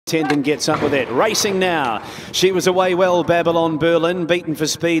Tendon gets up with it. Racing now. She was away well, Babylon Berlin. Beaten for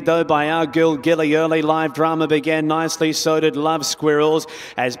speed, though, by our girl Gilly. Early live drama began nicely. So did Love Squirrels.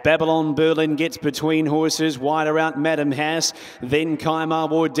 As Babylon Berlin gets between horses. Wider out Madam Hass. Then Kaimar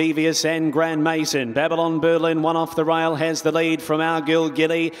War, Devious and Grand Mason. Babylon Berlin, one off the rail, has the lead from our girl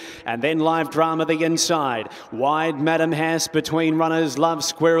Gilly. And then live drama the inside. Wide Madam Hass between runners. Love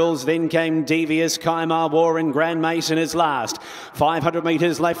Squirrels. Then came Devious, Kaimar War and Grand Mason is last. 500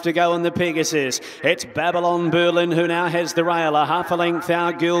 metres left to go on the Pegasus. It's Babylon Berlin who now has the rail. A half a length,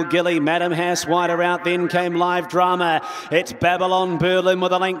 our girl Gilly. Madam Hass wider out. Then came live drama. It's Babylon Berlin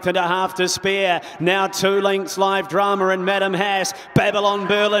with a length and a half to spare. Now 2 lengths live drama and Madam Hass. Babylon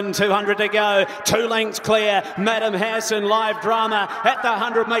Berlin 200 to go. 2 lengths clear. Madam Hass and live drama at the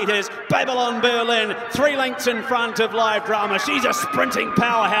 100 metres. Babylon Berlin 3 lengths in front of live drama. She's a sprinting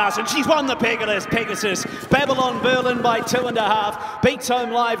powerhouse and she's won the Pegasus. Babylon Berlin by 2.5. Beats home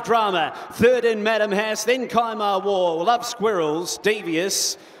live drama. Third in Madam Hass. Then Kaimar War. Love Squirrels.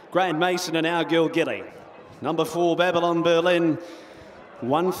 Devious. Grand Mason and our girl Gilly. Number 4 Babylon Berlin.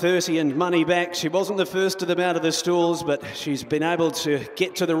 130 and money back. She wasn't the first to them out of the stalls, but she's been able to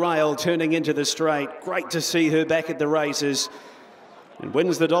get to the rail, turning into the straight. Great to see her back at the races. And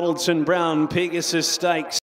wins the Donaldson Brown Pegasus Stakes.